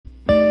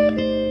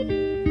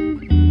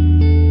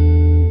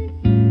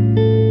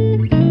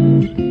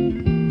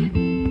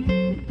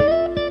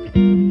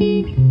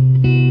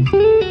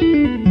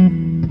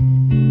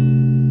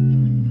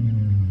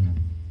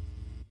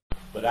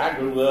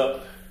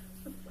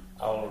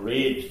on a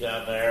ridge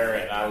down there,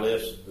 and I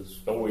listened to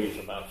stories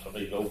about some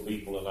of these old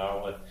people and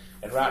all that.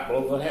 And right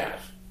below the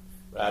house,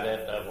 right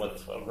at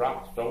what's a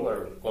rock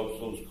store, close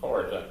to those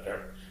cars out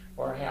there,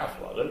 where our house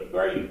was, there was a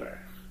grave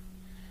there.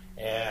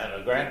 And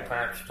the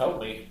grandparents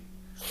told me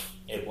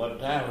at one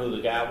time who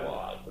the guy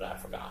was, but I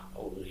forgot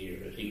over the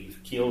years. He was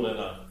killed in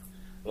a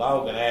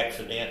logging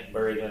accident and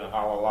buried in a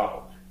hollow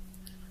log.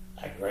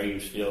 That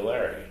grave's still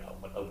there,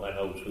 but nobody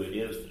knows who it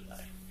is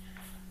today.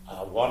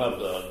 One of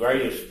the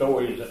greatest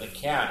stories in the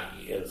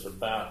county is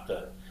about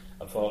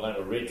a fellow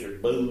named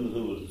Richard Booth,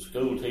 who was a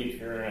school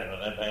teacher and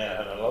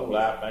a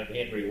lowlife named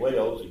Henry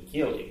Wells, and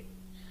killed him.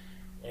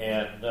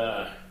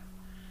 And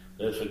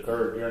this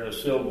occurred during the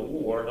Civil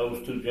War, and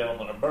those two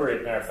gentlemen are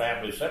buried in our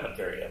family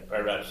cemetery up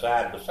there, right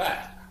side by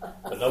side.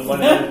 But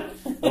nobody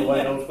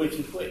knows which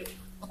is which.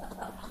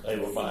 They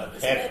were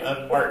had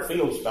unmarked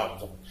field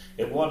stones.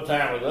 At one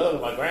time or the other,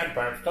 my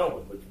grandparents told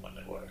me which one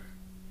they were.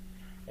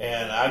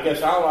 And I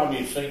guess all of you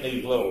have seen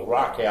these little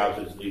rock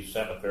houses, these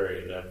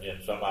cemeteries,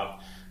 and some of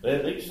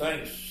them. These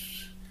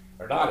things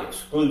are not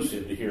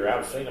exclusive to here.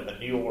 I've seen them in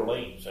New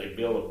Orleans. They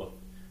build them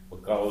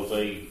because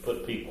they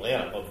put people in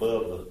them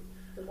above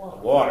the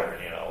water,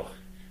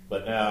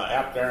 But now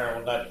out there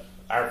on that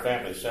our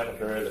family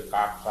cemetery, the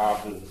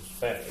Cox's and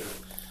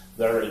Spencer's,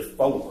 there is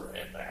 4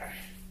 in there.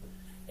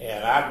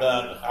 And I've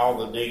done all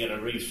the digging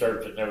and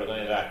research and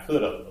everything that I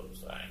could of those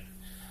things.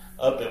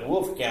 Up in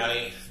Wolfe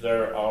County,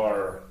 there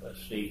are,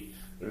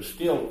 there's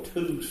still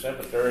 2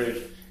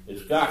 cemeteries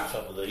that's got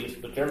some of these,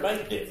 but they're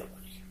made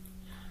differently.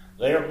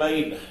 They're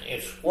made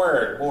in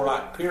squared, more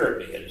like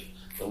pyramids.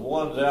 The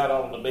ones out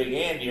on the Big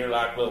Andy are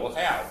like little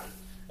houses.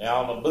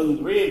 Now on the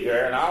Booth Ridge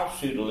there, and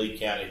offshoot of Lee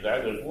County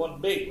there's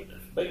one big one.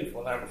 It's the biggest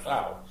one I ever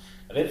saw.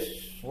 And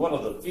it's one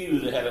of the few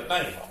that had a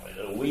name on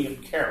it, William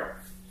Carroll.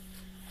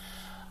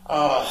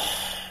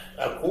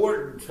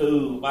 According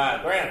to my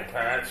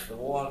grandparents, the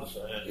ones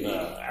in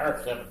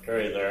our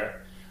cemetery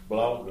there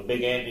belonged to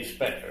Big Andy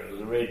Spencer.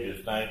 The ridge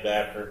is named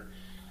after.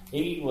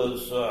 He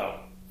was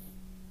a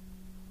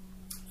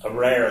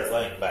rare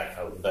thing back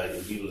in those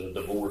days. He was a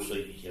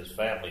divorcee. His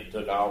family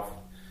took off and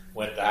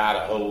went to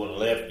Idaho and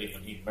left him,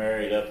 and he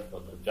married up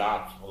with a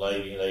Johnson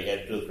lady. They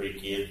had 2 or 3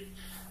 kids.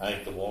 I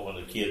think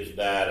the kids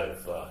died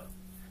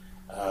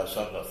of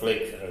some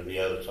affliction or the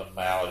other, some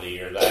malady,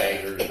 or the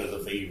aggers or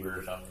the fever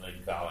or something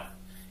they call it.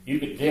 You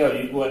can tell,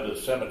 you go into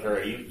the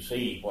cemetery, you can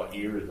see what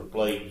years the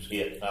plagues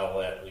hit and all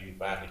that. You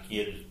find the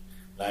kids'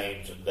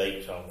 names and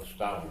dates on the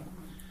stone.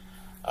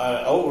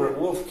 Over in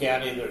Wolfe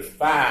County, there's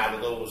 5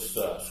 of those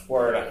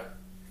squared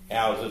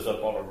houses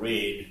up on a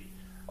ridge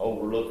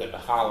overlooking the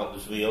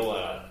Hollinsville,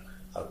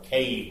 a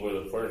cave where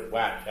the first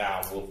white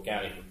child in Wolfe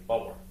County was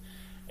born.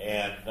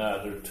 And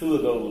there are 2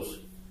 of those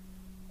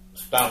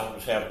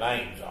stones have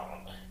names on them.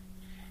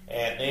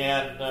 And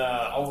then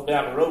on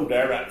down the road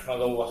there, right in front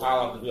of the old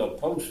Hollinsville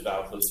post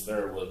office,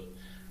 there was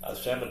a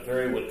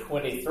cemetery with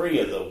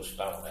 23 of those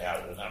stone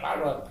houses. And I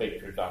run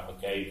pictures of them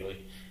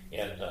occasionally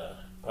in the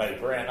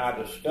paper, and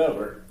I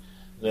discovered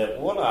that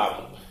one of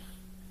them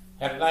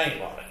had a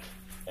name on it.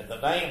 And the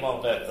name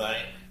on that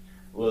thing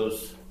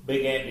was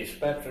Big Andy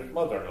Spencer's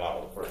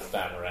mother-in-law the first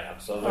time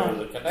around. So there was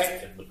a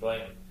connection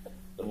between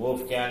the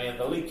Wolfe County and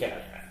the Lee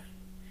County.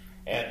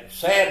 And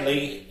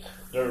sadly,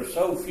 there are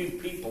so few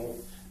people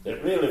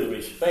that really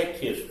respect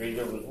history.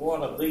 There was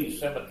one of these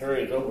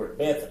cemeteries over at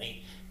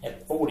Bethany,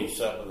 had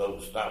 40-something of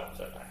those stones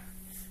in there.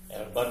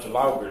 And a bunch of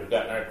loggers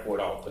got in there and tore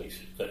it all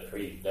pieces, cut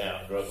trees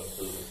down, drug them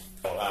through.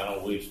 Well, I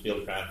know we're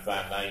still trying to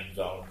find names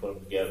on them, put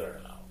them together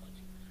and all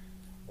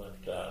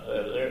that. But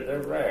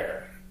they're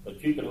rare.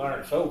 But you can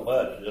learn so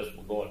much just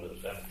from going to the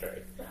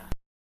cemetery.